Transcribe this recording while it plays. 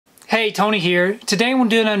Hey, Tony here. Today we'll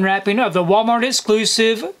do an unwrapping of the Walmart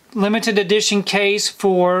exclusive limited edition case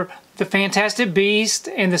for the Fantastic Beasts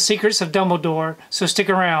and the Secrets of Dumbledore, so stick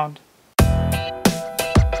around.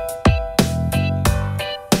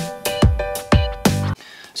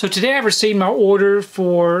 So today I've received my order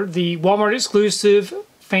for the Walmart exclusive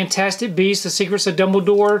Fantastic Beasts, the Secrets of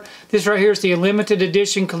Dumbledore. This right here is the limited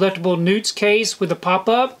edition Collectible Newt case with a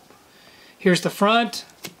pop-up. Here's the front.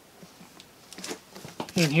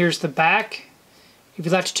 And here's the back. If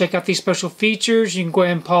you'd like to check out these special features, you can go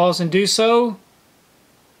ahead and pause and do so.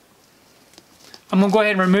 I'm going to go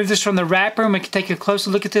ahead and remove this from the wrapper and we can take a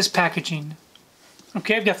closer look at this packaging.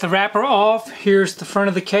 Okay, I've got the wrapper off. Here's the front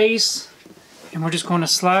of the case. And we're just going to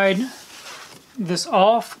slide this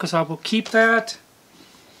off because I will keep that.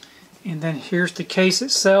 And then here's the case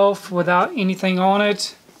itself without anything on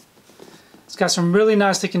it. It's got some really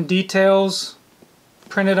nice looking details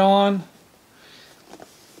printed on.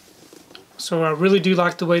 So I really do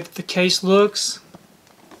like the way that the case looks.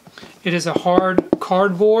 It is a hard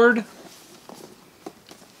cardboard.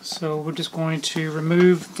 So we're just going to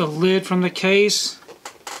remove the lid from the case.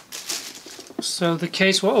 So the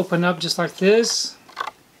case will open up just like this.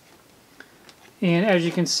 And as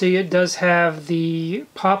you can see, it does have the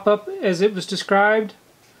pop-up as it was described.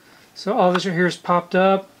 So all this right here is popped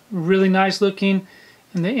up. Really nice looking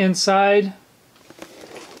in the inside.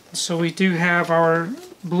 So we do have our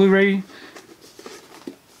Blu-ray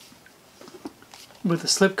with a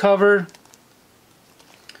slip cover,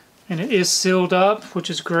 and it is sealed up,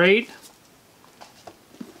 which is great.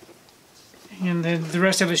 And then the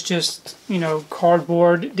rest of it's just, you know,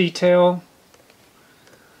 cardboard detail.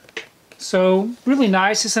 So really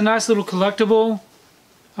nice. It's a nice little collectible.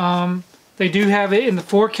 They do have it in the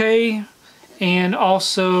 4K and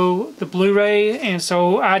also the Blu-ray, and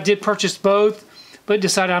so I did purchase both, but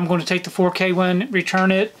decided I'm going to take the 4K one,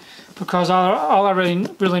 return it, because all I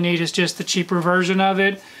really need is just the cheaper version of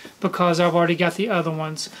it, because I've already got the other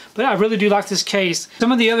ones. But I really do like this case.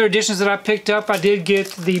 Some of the other editions that I picked up, I did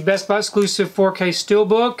get the Best Buy exclusive 4K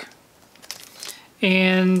Steelbook,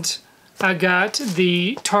 and I got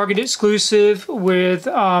the Target exclusive with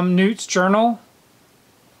Newt's journal.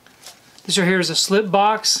 This right here is a slip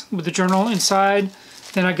box with the journal inside.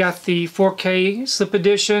 Then I got the 4K slip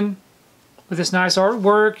edition with this nice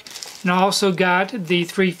artwork. And I also got the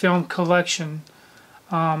 3-film collection.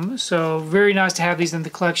 So very nice to have these in the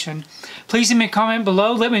collection. Please leave me a comment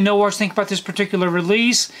below. Let me know what you think about this particular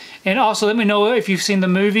release. And also let me know if you've seen the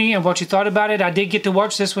movie and what you thought about it. I did get to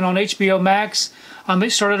watch this one on HBO Max.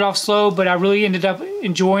 It started off slow, but I really ended up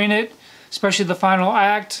enjoying it, especially the final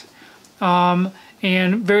act.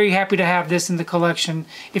 And very happy to have this in the collection.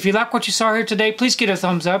 If you like what you saw here today, please give it a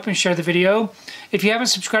thumbs up and share the video. If you haven't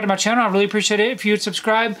subscribed to my channel, I really appreciate it if you would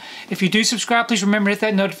subscribe. If you do subscribe, please remember to hit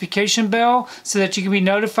that notification bell so that you can be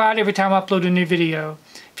notified every time I upload a new video.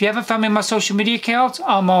 If you haven't found me on my social media accounts,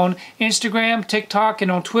 I'm on Instagram, TikTok,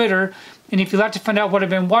 and on Twitter. And if you'd like to find out what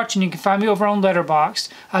I've been watching, you can find me over on Letterboxd.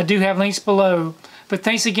 I do have links below. But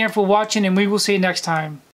thanks again for watching, and we will see you next time.